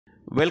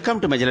Welcome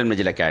to மெஜல் and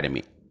மெஜல்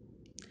academy.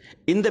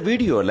 இந்த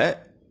வீடியோவில்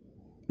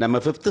நம்ம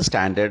 5th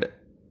ஸ்டாண்டர்ட்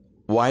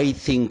வை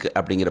திங்க்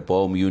அப்படிங்கிற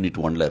போம் யூனிட்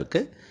 1ல்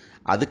இருக்குது.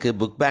 அதுக்கு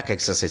புக் பேக்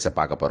எக்ஸசைஸை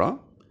பார்க்க போகிறோம்.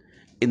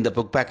 இந்த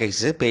book back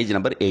exercise page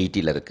number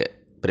 80ல் இருக்குது.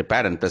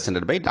 Prepared and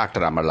presented by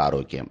doctor அமல்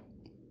ஆரோக்கியம்.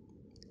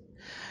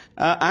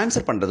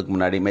 ஆன்சர் பண்ணுறதுக்கு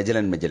முன்னாடி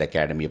மெஜல் அண்ட் மெஜல்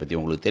அகாடமியை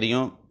பற்றி உங்களுக்கு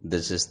தெரியும்.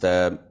 This is the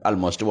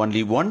almost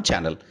only one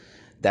channel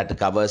that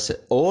covers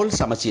all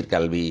Samcheer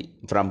Kalvi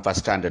from 1st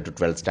standard to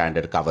 12th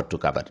standard cover to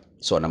cover.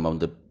 So நம்ம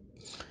வந்து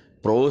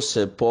prose,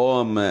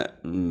 poem,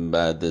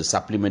 the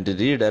supplementary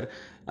reader,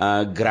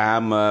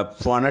 grammar,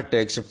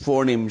 phonetics,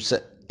 phonemes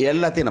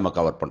எல்லாத்தையும் நம்ம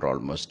cover பண்ணுறோம்.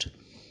 Almost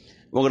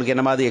உங்களுக்கு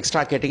என்ன மாதிரி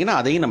extra கேட்டிங்கன்னா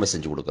அதையும் நம்ம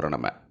செஞ்சு கொடுக்குறோம்.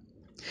 நம்ம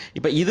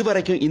இப்போ இது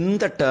வரைக்கும்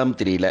இந்த டேர்ம்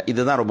 3ல்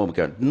இதுதான் ரொம்ப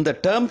முக்கியம். இந்த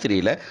டேர்ம்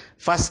 3ல்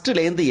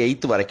ஃபஸ்ட்டுலேருந்து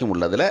 8th வரைக்கும்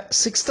உள்ளதில்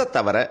 6th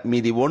தவிர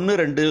மீதி 1,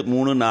 2,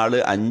 3,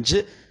 4,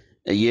 5,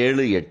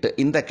 7, 8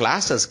 இந்த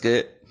கிளாஸஸ்க்கு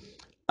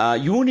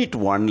யூனிட்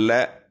 1ல்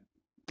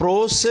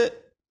ப்ரோஸ்,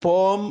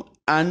 போம்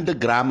அண்ட்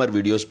கிராமர்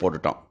வீடியோஸ்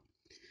போட்டுட்டோம்.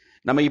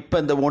 நம்ம இப்போ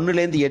இந்த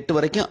 1லேருந்து 8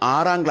 வரைக்கும்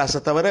 6ஆம் கிளாஸை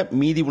தவிர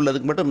மீதி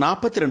உள்ளதுக்கு மட்டும்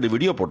 42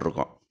 வீடியோ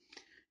போட்டிருக்கோம்.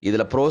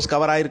 இதில் ப்ரோஸ்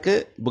கவர் ஆகிருக்கு,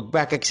 புக்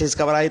பேக் எக்ஸசைஸ்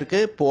கவர் ஆகிருக்கு,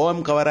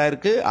 போம் கவர்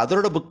ஆகிருக்கு,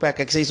 அதோட புக்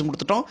பேக் எக்ஸசைஸும்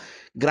கொடுத்துட்டோம்,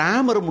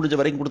 கிராமர் முடிஞ்ச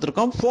வரைக்கும்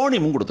கொடுத்துருக்கோம்,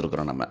 ஃபோனிமும்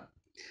கொடுத்துருக்குறோம். நம்ம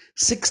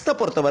 6th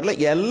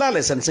பொறுத்தவரையில் எல்லா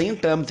லெசன்ஸையும்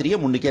டேர்ம்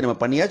 3 முன்னிக்கே நம்ம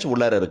பண்ணியாச்சு.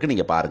 உள்ளார இருக்குது,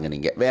 நீங்கள் பாருங்கள்.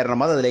 நீங்கள் வேறு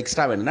மாதிரி அதில்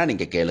எக்ஸ்ட்ரா வேணும்னா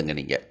நீங்கள் கேளுங்க.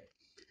 நீங்கள்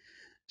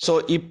ஸோ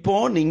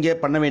இப்போது நீங்கள்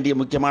பண்ண வேண்டிய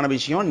முக்கியமான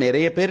விஷயம்,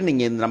 நிறைய பேர்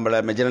நீங்கள் இந்த நம்மளை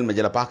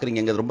மெஜலை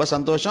பார்க்குறீங்கிறது ரொம்ப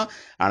சந்தோஷம்.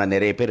 ஆனால்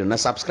நிறைய பேர்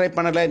இன்னும் சப்ஸ்கிரைப்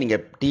பண்ணலை.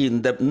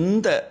 நீங்கள்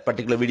இந்த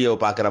பர்டிகுலர் வீடியோவை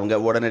பார்க்குறவங்க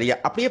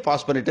உடனடியாக அப்படியே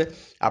பாஸ் பண்ணிவிட்டு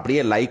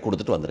அப்படியே லைக்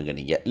கொடுத்துட்டு வந்துடுங்க.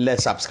 நீங்கள் இல்லை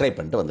சப்ஸ்கிரைப்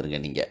பண்ணிட்டு வந்துடுங்க.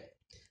 நீங்கள்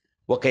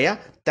ஓகேயா?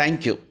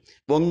 தேங்க்யூ.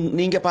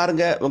 நீங்கள்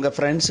பாருங்கள், உங்கள்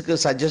ஃப்ரெண்ட்ஸுக்கு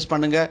சஜஸ்ட்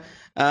பண்ணுங்கள்.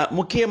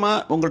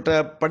 முக்கியமாக உங்கள்கிட்ட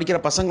படிக்கிற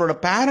பசங்களோட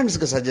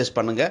பேரண்ட்ஸுக்கு சஜஸ்ட்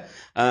பண்ணுங்கள்.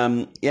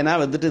 ஏன்னா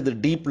வந்துட்டு இது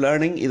டீப்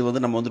லேர்னிங். இது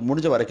வந்து நம்ம வந்து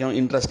முடிஞ்ச வரைக்கும்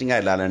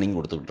இன்ட்ரெஸ்டிங்காக எல்லா லேர்னிங்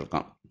கொடுத்துக்கிட்டு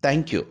இருக்கோம்.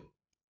 Thank you.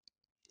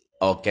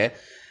 Okay,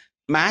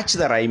 match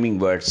the rhyming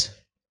words.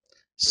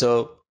 So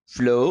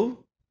flow,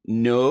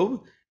 no,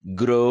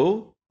 grow,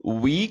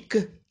 week,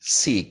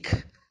 seek,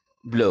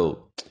 flow.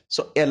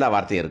 So எல்லா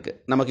வார்த்தையும் இருக்குது.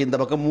 நமக்கு இந்த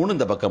பக்கம் 3,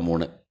 இந்த பக்கம்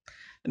 3.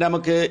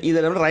 நமக்கு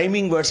இதில்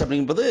ரைமிங் வேர்ட்ஸ்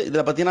அப்படிங்கும்போது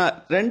இதில் பார்த்தீங்கன்னா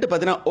 2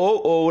 பார்த்தீங்கன்னா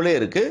ஓவிலே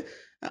இருக்குது.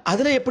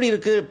 அதில் எப்படி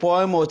இருக்குது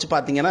போயமை வச்சு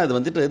பார்த்தீங்கன்னா இது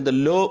வந்துட்டு இந்த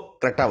லோ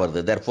கரெக்டாக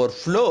வருது. தேர்ஃபோர்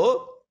ஃப்ளோ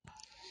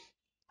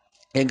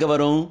எங்கே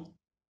வரும்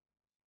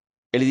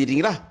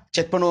எழுதிட்டீங்களா?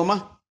 செக் பண்ணுவோமா?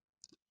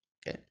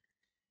 Okay,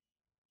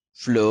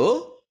 flow,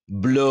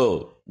 flow,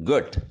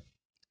 good.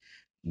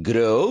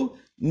 Grow,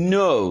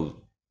 no.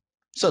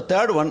 So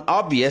third one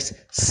obvious,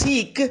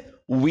 seek,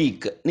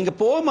 week. நீங்கள்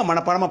போமா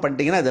மனப்பாடமாக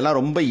பண்ணிட்டீங்கன்னா இதெல்லாம்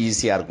ரொம்ப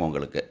ஈஸியாக இருக்கும்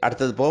உங்களுக்கு.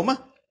 அடுத்தது போமா?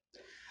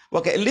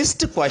 Okay,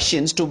 list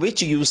questions to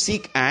which you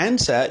seek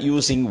answer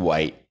using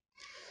Y.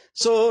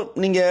 So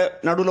நீங்கள்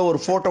நடுவில் ஒரு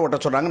ஃபோட்டோ ஓட்ட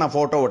சொல்கிறாங்க. நான்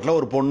ஃபோட்டோ ஓட்டல,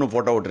 ஒரு பொண்ணு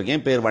ஃபோட்டோ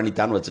ஓட்டிருக்கேன், பேர்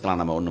வனிதான்னு வச்சுக்கலாம்.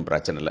 நம்ம ஒன்றும்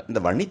பிரச்சனை இல்லை.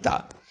 இந்த வனிதா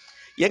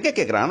எங்கே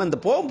கேட்குறாங்கன்னா இந்த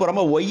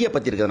போகும்புறமாக ஒய்யை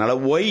பற்றி இருக்கிறதுனால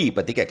ஒய்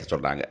பற்றி கேட்க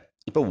சொல்கிறாங்க.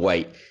 இப்போ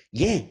ஒய்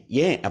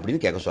ஏன்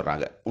அப்படின்னு கேட்க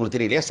சொல்கிறாங்க. உங்களுக்கு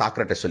தெரியலையா?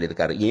 சாக்ரட்டிஸ்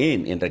சொல்லியிருக்காரு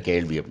ஏன் என்ற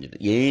கேள்வி அப்படின்னு.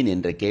 ஏன்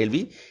என்ற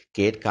கேள்வி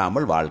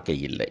கேட்காமல் வாழ்க்கை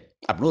இல்லை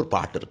அப்படின்னு ஒரு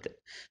பாட்டு இருக்குது.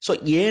 ஸோ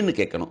ஏன்னு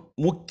கேட்கணும்.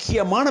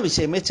 முக்கியமான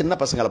விஷயமே சின்ன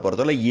பசங்களை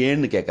பொறுத்தவரை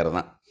ஏன்னு கேட்கறது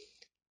தான்.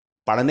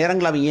 பல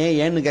நேரங்கள் அவங்க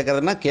ஏன்னு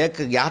கேட்கறதுனா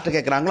யார்கிட்ட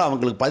கேட்குறாங்களோ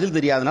அவங்களுக்கு பதில்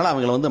தெரியாதனால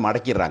அவங்கள வந்து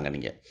மடக்கிடுறாங்க.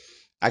 நீங்கள்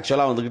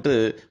ஆக்சுவலாக வந்துக்கிட்டு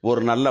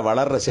ஒரு நல்ல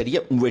வளர்கிற செடியை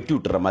வெட்டி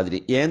விட்டுற மாதிரி.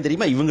 ஏன்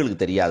தெரியுமா? இவங்களுக்கு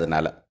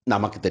தெரியாதனால,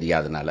 நமக்கு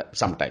தெரியாதனால.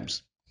 சம்டைம்ஸ்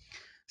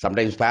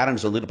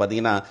பேரண்ட்ஸ் வந்துட்டு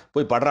பார்த்தீங்கன்னா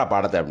போய் படுறா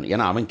பாடத்தை அப்படின்னு.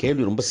 ஏன்னா அவன்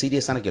கேள்வி ரொம்ப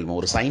சீரியஸான கேள்வி,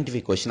 ஒரு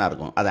சயின்டிஃபிக் கொஷினாக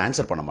இருக்கும், அதை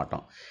ஆன்சர் பண்ண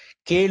மாட்டோம்.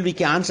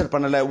 கேள்விக்கு ஆன்சர்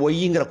பண்ணலை,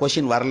 ஒய்ங்கிற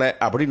கொஷின் வரல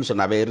அப்படின்னு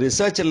சொன்னாவே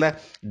ரிசர்ச் இல்லை,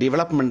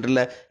 டெவலப்மெண்ட்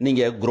இல்லை,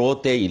 நீங்கள்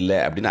க்ரோத்தே இல்லை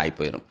அப்படின்னு ஆகி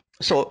போயிடும்.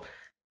 ஸோ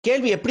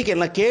கேள்வி எப்படி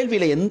கேட்கலாம்?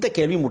 கேள்வியில் எந்த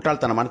கேள்வியும்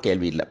முட்டாள்தனமான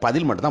கேள்வி இல்லை,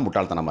 பதில் மட்டும்தான்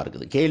முட்டாள்தனமாக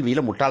இருக்குது.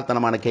 கேள்வியில்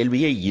முட்டாள்தனமான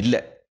கேள்வியே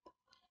இல்லை.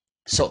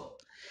 ஸோ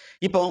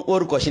இப்போ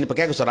ஒரு கொஷின் இப்போ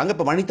கேட்க சொல்கிறாங்க.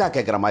 இப்போ வனிதா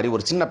கேட்குற மாதிரி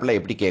ஒரு சின்ன பிள்ளை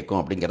எப்படி கேட்கும்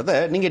அப்படிங்கிறத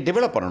நீங்கள்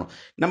டெவலப் பண்ணணும்.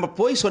 நம்ம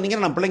போய்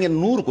சொன்னீங்கன்னா நம்ம பிள்ளைங்க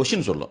 100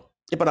 கொஷின் சொல்லும்.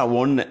 இப்போ நான்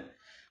 1,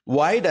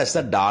 why does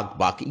the dog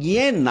bark?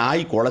 ஏன்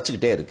நாய்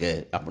குலைச்சிக்கிட்டே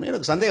இருக்குது அப்படின்னு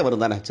எனக்கு சந்தேகம்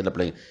வரும் தானே. சின்ன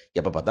பிள்ளைங்க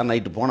எப்போ பார்த்தா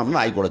நைட்டு போனோம்னா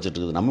நாய் குலைச்சிட்டு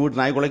இருக்குது. நம்ம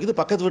வீட்டு நாய் குலைக்குது,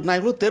 பக்கத்து வீட்டு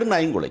நாய்களும், தெரு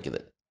நாயும்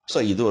குலைக்குது.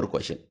 ஸோ இது ஒரு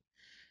கொஷின்.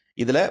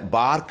 இதில்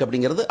பார்க்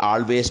அப்படிங்கிறது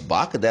ஆல்வேஸ்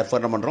பார்க்.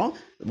 தேர்ஃபோர் என்ன பண்ணுறோம்?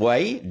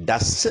 Y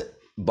does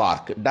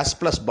bark. Does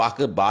plus bark,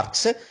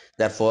 barks.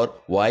 Therefore,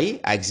 why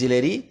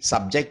auxiliary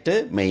subject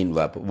main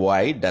verb.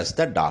 Why does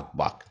the dog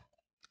bark?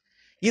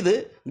 இது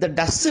இந்த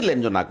டஸ்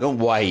இல்லைன்னு சொன்னாக்க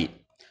why.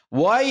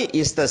 Why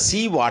is the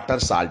sea water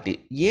salty?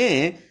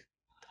 ஏன்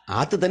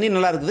ஆற்று தண்ணி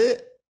நல்லா இருக்குது,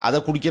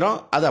 அதை குடிக்கிறோம்,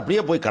 அது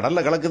அப்படியே போய்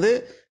கடலில் கலக்குது,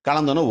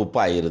 கலந்தோன்னே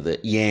உப்பாயிருது,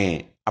 ஏன்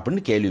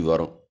அப்படின்னு கேள்வி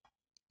வரும்.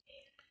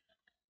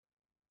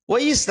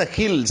 Why is the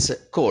hills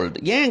cold?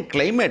 ஏன்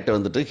கிளைமேட்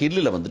வந்துட்டு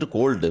ஹில்லில் வந்துட்டு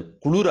கோல்டு,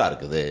 குளிராக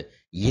இருக்குது,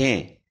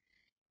 ஏன்?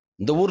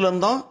 இந்த ஊரில்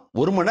இருந்தோம்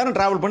 1 மணி நேரம்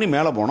ட்ராவல் பண்ணி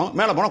மேலே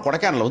போனோம்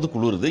கொடைக்கானலில் வந்து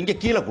குளிருது, இங்கே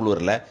கீழே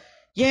குளிரல,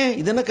 ஏன்?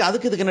 இது எனக்கு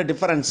இதுக்கு என்ன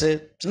டிஃபரன்ஸு?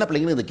 சின்ன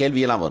பிள்ளைங்களுக்கு இந்த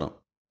கேள்வியெல்லாம் வரும்.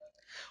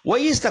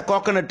 Y is the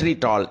coconut tree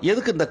டால்?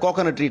 எதுக்கு இந்த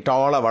கோகனட் ட்ரீ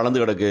டாலாக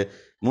வளர்ந்து கிடக்கு?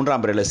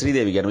 3ஆம் பிறையில்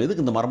ஸ்ரீதேவி கேட்கணும்,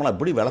 எதுக்கு இந்த மரமெல்லாம்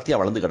இப்படி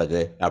வளர்த்தியாக வளர்ந்து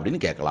கிடக்கு அப்படின்னு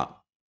கேட்கலாம்.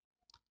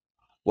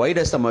 ஒய்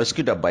டஸ் த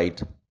மஸ்கிட்டோ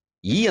பைட்?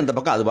 ஈ அந்த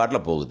பக்கம் அது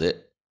பாட்டில் போகுது,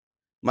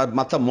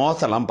 மற்ற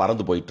மோசெல்லாம்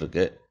பறந்து போயிட்டு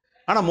இருக்கு.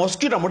 ஆனால்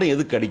மொஸ்கிட்டோ மட்டும்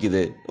எதுக்கு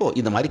கடிக்குது?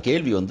 இந்த மாதிரி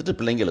கேள்வி வந்துட்டு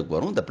பிள்ளைங்களுக்கு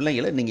வரும். இந்த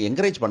பிள்ளைங்களை நீங்கள்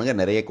என்கரேஜ் பண்ணுங்க,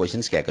 நிறைய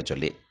கொஸ்டின்ஸ் கேட்க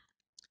சொல்லி.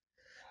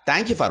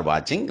 தேங்க்யூ ஃபார்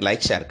வாட்சிங்.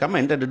 Like, share,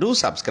 comment and two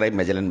subscribe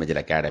மெஜல் and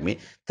மெஜல் academy.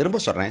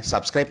 திரும்ப சொல்கிறேன்,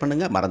 சப்ஸ்கிரைப்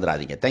பண்ணுங்க,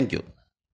 மறந்துடாதீங்க. தேங்க்யூ.